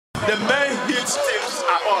The main hit teams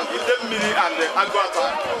are on, Mini and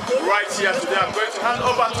Aguata. Right here today, I'm going to hand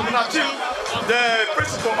over to Natim, the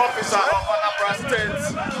principal officer of Anambra State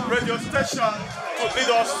radio station, to lead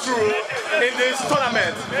us through in this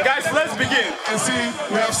tournament. Guys, let's begin. And see,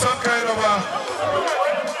 we have some kind of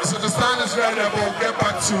misunderstanding right now, but we'll get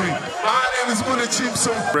back to it. My name is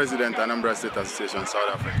Chimso, President Anambra State Association,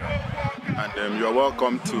 South Africa. And you are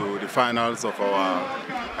welcome to the finals of our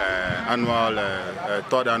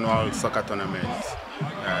third annual soccer tournament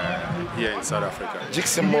here in South Africa.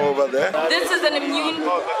 Jiximo over there. This is an immune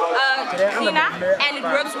cleaner and it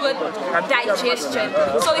works with digestion.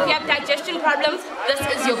 So if you have digestion problems, this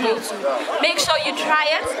is your go-to. Make sure you try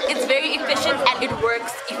it. It's very efficient and it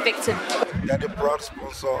works effectively. They are the proud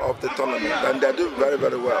sponsor of the tournament and they are doing very,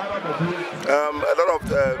 very well. A lot of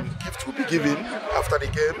gifts will be given after the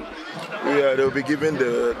game. They will be giving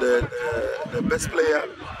the best player,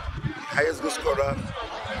 highest goal scorer,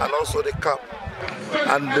 and also the cup.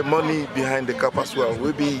 And the money behind the cup as well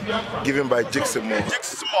will be given by Jiximo.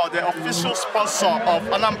 Jiximo, the official sponsor of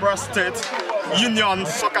Anambra State Union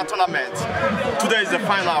Soccer Tournament. Today is the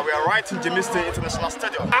final. We are right in Jimmy State International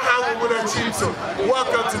Stadium. Welcome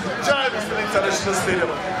to the Giant International Stadium.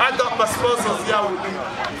 I got my sponsors here with me,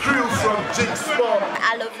 crew from Jiximo.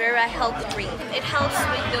 Aloe vera health drink. It helps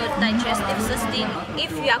with the digestive system.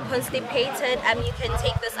 If you are constipated, you can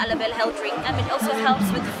take this aloe vera health drink. It also helps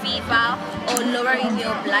with fever or lowering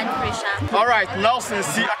your blood pressure. All right, Nelson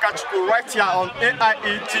C. Akachuku right here on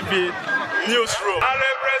AIE TV Newsroom. I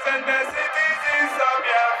represent the citizens of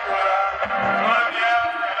Biafra.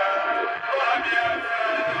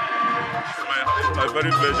 It's my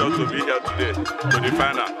very pleasure to be here today to the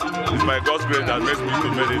final. It's my God's grace that makes me to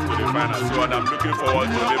make it to the final. So and I'm looking forward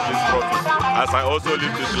to lift this trophy as I also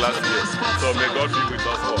lived it last year. So may God be with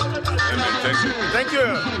us all. Amen. Thank you. Thank you.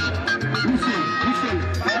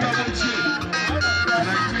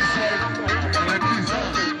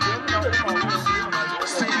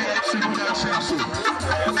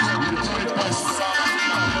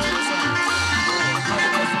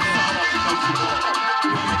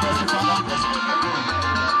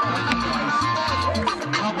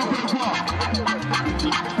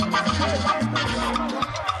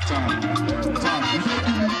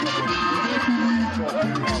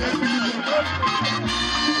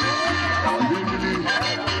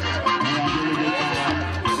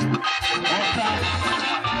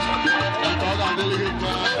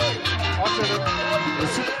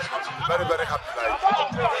 Very, very happy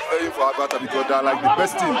playing for Aguata because they are like the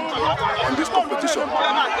best team on this competition.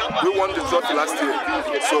 We won the trophy last year,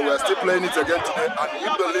 so we are still playing it again today, and we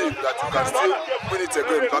believe that we can still win it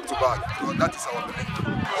again back to back. So that is our belief.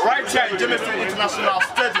 Right here in Jimmy State International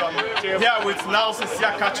Stadium, here with Nelson C.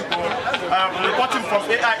 Akachuku, reporting from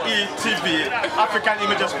AIE TV, African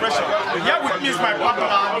Image Expression. Here with me is my partner,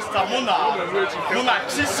 Mr. Muna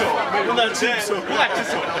Chiso.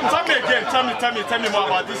 Tell me again, tell me more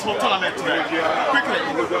about this whole tournament today. Quickly.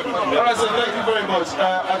 All right, so thank you very much.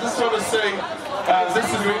 I just want to say this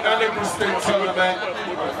is the Anambra State tournament.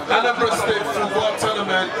 Anambra State football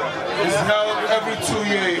tournament is held every 2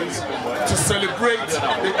 years to celebrate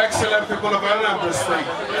the excellent people of Anambra State.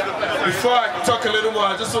 Before I talk a little more,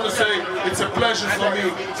 I just want to say it's a pleasure for me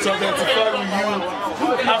to identify with you,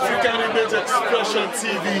 African Image Expression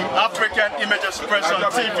TV. African Image Expression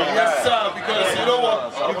TV. Yes, sir, because you know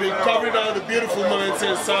what? You've been covering all the beautiful moments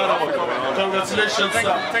in South Africa. Congratulations,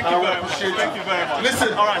 sir. Thank you very much.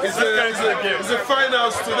 Listen, all right, it's the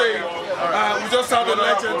finals today. We just had the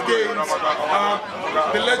legend games.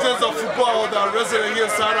 The legends of football that are resident here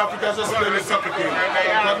in South Africa just played a soccer game.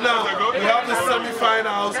 But now we have the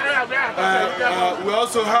semi-finals. We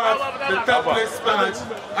also have the third place match.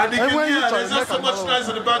 And you can hear there's just so much noise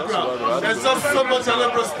in the background. There's just so much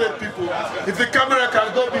Anambra State people. If the camera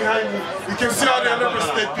can go behind me, you can see all the Anambra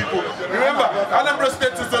State people. Remember, Anambra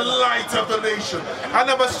State is the light of the nation.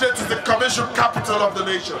 Anambra State is the commercial capital of the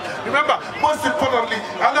nation. Remember, most importantly,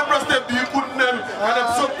 Anambra State be a good name, and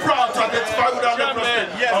I'm so proud to identify with Anambra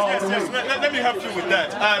State. Yes. Let me help you with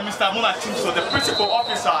that. Mr. Muna Chimso, the principal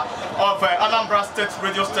officer of Anambra State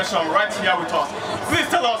radio station right here with us. Please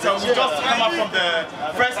tell us, we just come up from the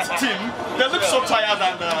first team. They look so tired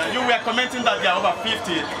and you were commenting that they are over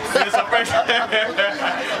 50.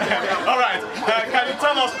 All right, can you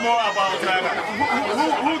tell us more about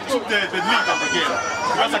who took the lead of the game?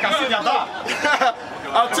 Because I can see they are there.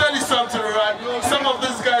 I'll tell you some to the right. Some of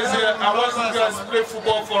these guys here, I watched these guys play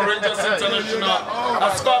football for Rangers International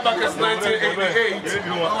as far back as 1988.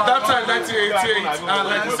 That time, 1988, and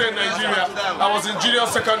like you said, Nigeria, I was in junior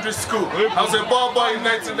secondary school. I was a ball boy in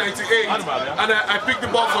 1998, and I picked the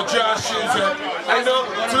ball for JRCs. I know,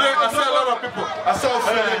 today I see a lot of people. I saw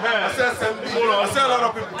Philip, I saw SMB, I see a lot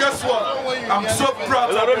of people. Guess what? I'm so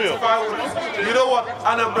proud to identify with this. You know what?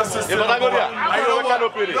 Anambra system. I know what?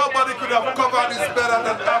 Nobody could have covered this better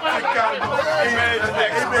than African image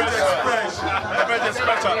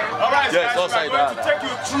expression. Alright, yes, guys, we're going to take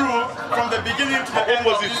you through from the beginning to the end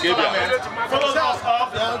of this tournament. Follow us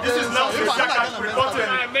up. This is Nelson Shakash reporting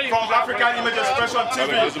from African Image Expression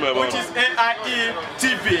TV, which is AIE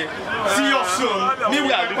TV. See you soon. Me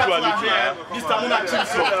with my partner here, Mr. Muna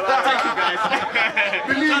Chimso. Thank you, guys.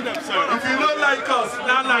 Believe them, sir. If you don't like us,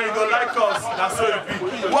 now you don't like us. That's what it be.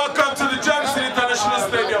 Welcome to the Jackson International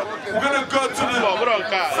Stadium. We're going to go to the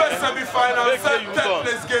first semi-final, third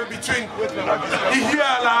place game between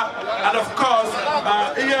Ihiala and, of course,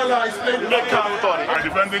 Ihiala is playing Mecca.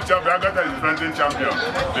 Defending champion, Agata is defending champion.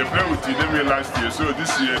 They played with Idemia last year, so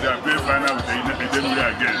this year they are playing final with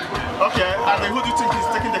Idemia again. Okay, and then who do you think is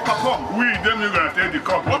taking the cup home? We, Idemia, are going to take the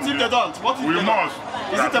cup home. What if they don't? What if we they must.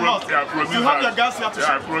 Is it a must? You have your gas here to show.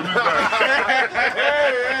 I produce that.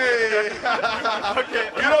 Okay,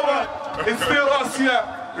 you know what? It's still us here.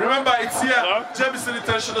 Remember, it's here, Jemison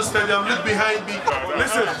International Stadium. Look behind me.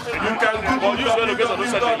 Listen, you can Google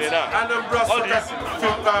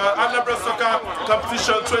Anambra Soccer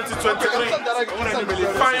Competition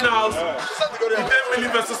 2023 Finals. Idemili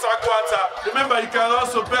versus Aguata. Remember, you can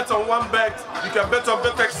also bet on one bet. You can bet on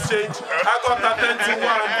Bet Exchange. Aguata 10-1.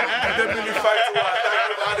 Idemili 5-1.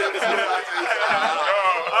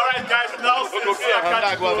 Alright, guys, now from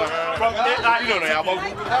AIE.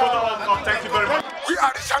 Thank you very much. We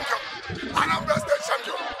are the champion. Anambra State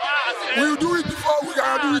champion. We will do it before, we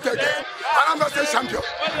can do it again. Anambra State champion.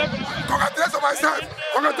 Congratulations to myself.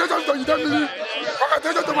 Congratulations to Idemili.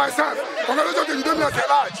 Congratulations to myself. Congratulations to Idemili as a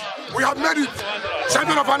large. We have made it.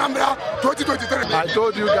 Champion of Anambra 2023. I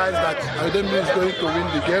told you guys that Idemili is going to win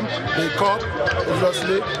the game, the cup,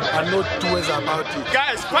 obviously, and no two ways about it.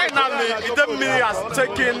 Guys, finally, Idemili has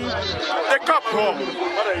taken the cup home.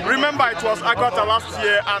 Remember, it was Aguata last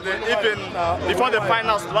year, and even before the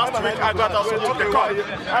finals last week, Aguata also took the cup.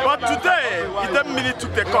 But today, Idemili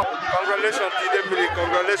took the cup. Congratulations to Idemili,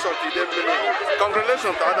 congratulations to Idemili,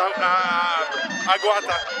 congratulations to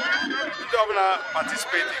Aguata. Governor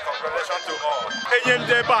participating, congratulations to all.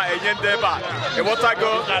 Enyendeba.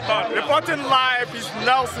 Ewotago. Reporting live is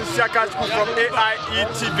Nelson Shakash from AIE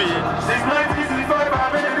TV.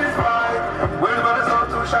 We're about to start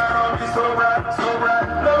to shine on me so bright, so bright.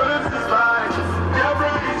 Love this life. They're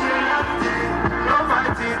bringing reality. Don't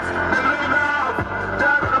fight it. Never give up.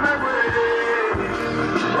 That's the memory.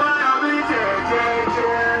 Why are we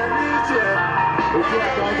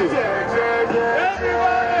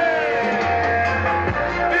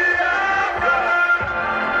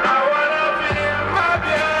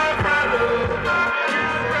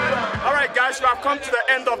guys, we have come to the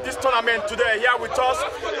end of this tournament today. Here with us,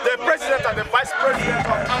 the president and the vice president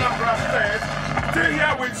of Anambra State. Still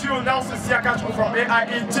here with you, Nelson Siakachu from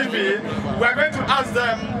AIE TV. We are going to ask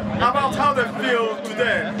them about how they feel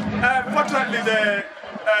today. Fortunately, the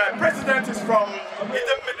president is from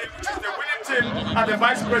Idemili, which is the winning team, and the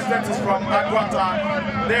vice president is from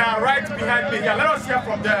Aguata. They are right behind me here. Let us hear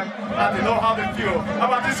from them and they know how they feel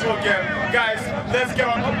about this whole game. Guys, let's get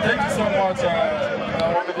on. Thank you so much,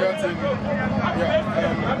 the team.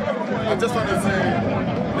 I just want to say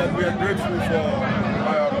that we are grateful for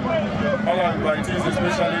all our invitees,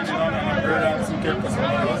 especially the non-Anambrans who came to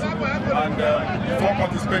support us. And for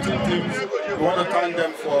participating teams, we want to thank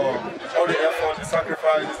them for all the effort, the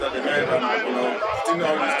sacrifices that they made, and putting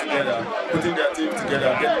all this together, putting their team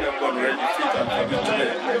together, getting them going ready, fit, and for this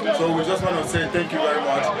today. So we just want to say thank you very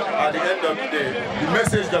much. At the end of the day, the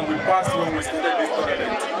message that we passed when we started this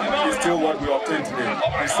tournament is still what we obtained today.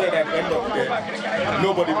 We said at the end of the day,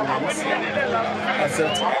 nobody wins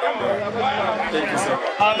except Anambra. Thank you so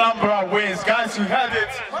much. Anambra wins. Guys, you heard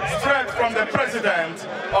it straight from the president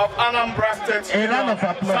of Anambra State,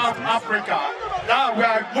 South Africa. Now we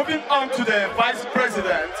are moving on to the vice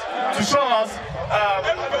president to show us,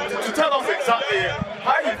 to tell us exactly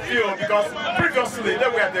how he feels, because previously they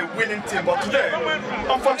were the winning team, but today,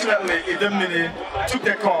 unfortunately, Idemili took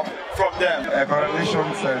the cup from them.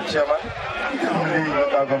 Congratulations, Chairman, Idemili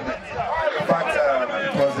local government. In fact,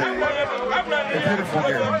 it was a beautiful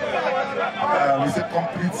game. It's a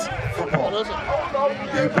complete football.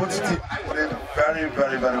 The both teams played very,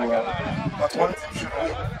 very, very well. but one team should win.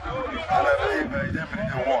 And I believe Idemili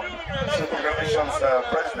they won. So congratulations,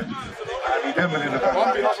 President. And Idemili look at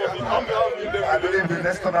I believe the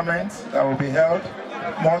next tournament that will be held,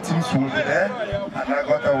 more teams will be there, and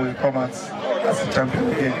Agota will come out as a champion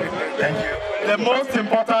again. Thank you. The most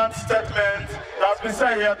important statement that's been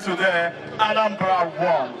said here today, Anambra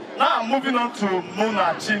won. Now I'm moving on to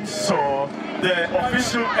Muna Chimso, the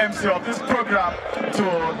official MC of this program,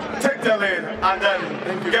 to take the lead and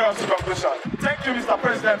then get us to conclusion. Thank you, Mr.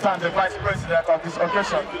 President and the Vice President of this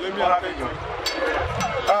occasion.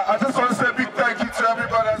 I just want to say a big thank you to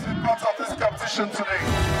everybody that's been part of this competition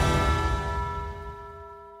today.